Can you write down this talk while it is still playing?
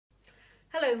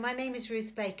Hello, my name is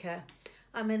Ruth Baker.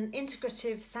 I'm an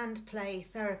integrative Sandplay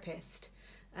therapist.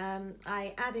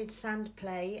 I added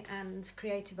Sandplay and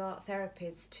creative art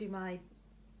therapies to my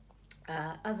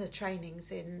other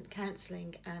trainings in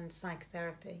counselling and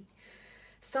psychotherapy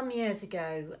some years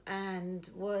ago, and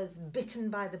was bitten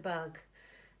by the bug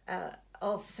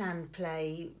of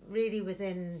Sandplay really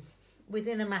within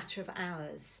a matter of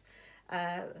hours.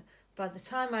 By the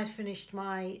time I'd finished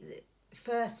my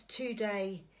first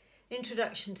 2-day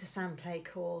introduction to Sandplay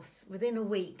course, within a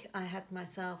week I had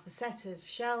myself a set of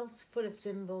shelves full of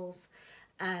symbols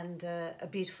and a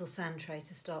beautiful sand tray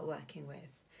to start working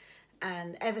with.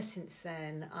 And ever since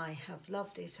then I have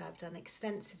loved it. I've done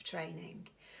extensive training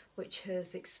which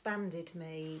has expanded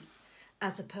me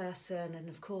as a person and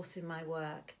of course in my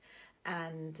work.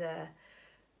 And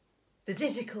the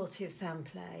difficulty of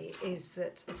Sandplay is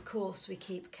that of course we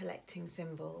keep collecting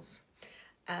symbols.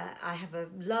 I have a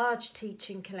large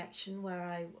teaching collection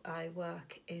where I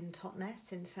work in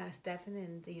Totnes in South Devon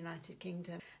in the United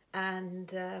Kingdom,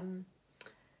 and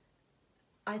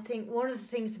I think one of the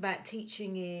things about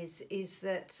teaching is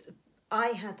that I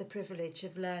had the privilege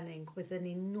of learning with an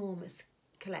enormous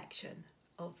collection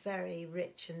of very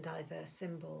rich and diverse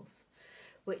symbols,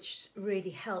 which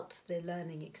really helped the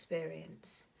learning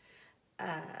experience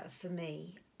for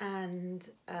me. And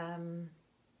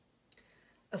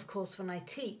of course, when I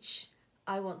teach,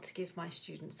 I want to give my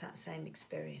students that same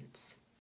experience.